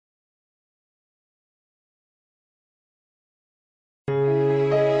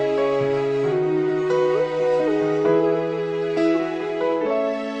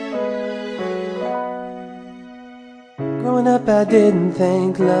I didn't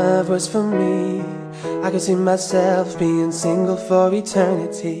think love was for me. I could see myself being single for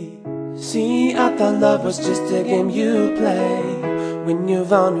eternity. See, I thought love was just a game you play when you're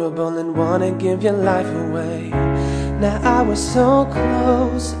vulnerable and wanna give your life away. Now I was so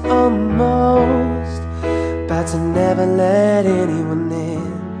close, almost, about to never let anyone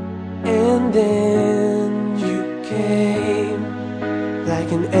in. And then you came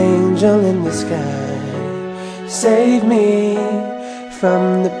like an angel in the sky. Save me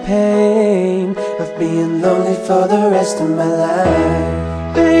from the pain of being lonely for the rest of my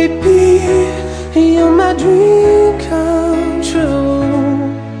life. Baby, you're my dream come true.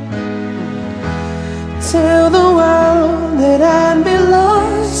 Tell the world that I'd be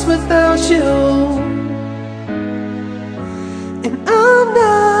lost without you. And I'm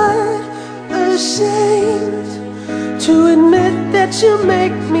not ashamed to admit that you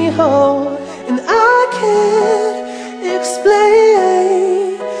make me whole. And I can't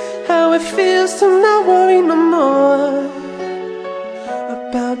explain how it feels to not worry no more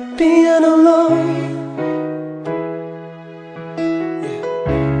about being alone.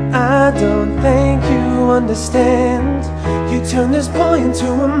 I don't think you understand. You turned this boy into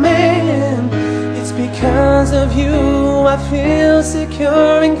a man. It's because of you I feel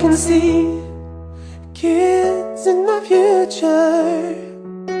secure and can see kids in the future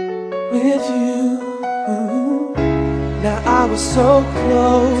with you. Now I was so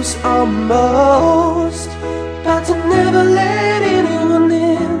close, almost, about to never let anyone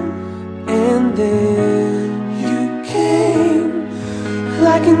in. And then you came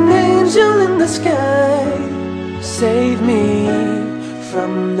like an angel in the sky. Save me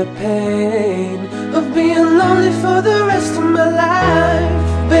from the pain of being lonely for the rest of my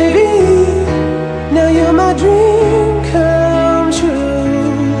life. Baby, now you're my dream come true.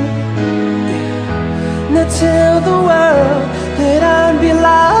 Now tell the world that I'd be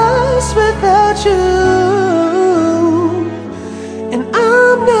lost without you. And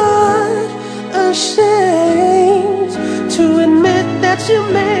I'm not ashamed to admit that you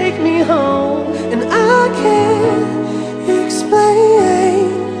make me whole. And I can't explain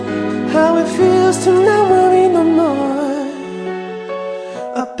how it feels to not worry no more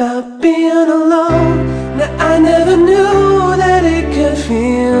about being alone. Now I never knew that it could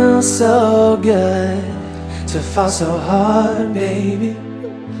feel so good to fall so hard, baby,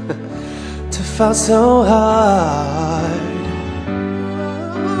 to fall so hard.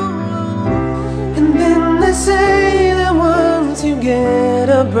 And then they say that once you get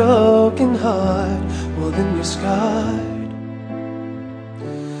a broken heart, well then you're scarred.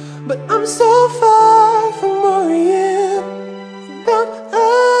 But I'm so far from worrying about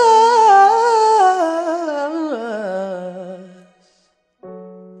us.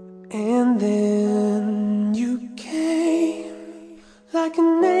 And then you came like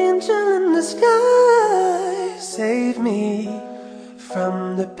an angel in the sky. Save me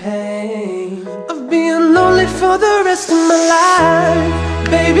from the pain of being lonely for the rest of my life.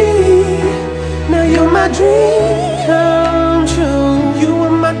 Baby, now you're my dream come true. You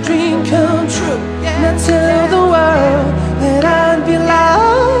are my dream come true. Now tell the world that I'd be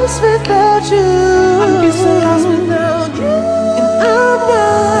lost without you. I'd be so lost without you. And I'm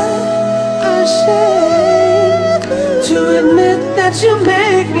not ashamed to admit that you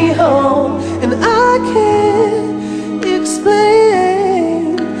make me whole. And I can't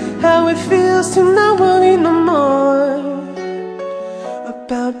explain how it feels to not worry no more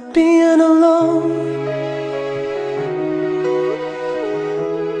about being alone.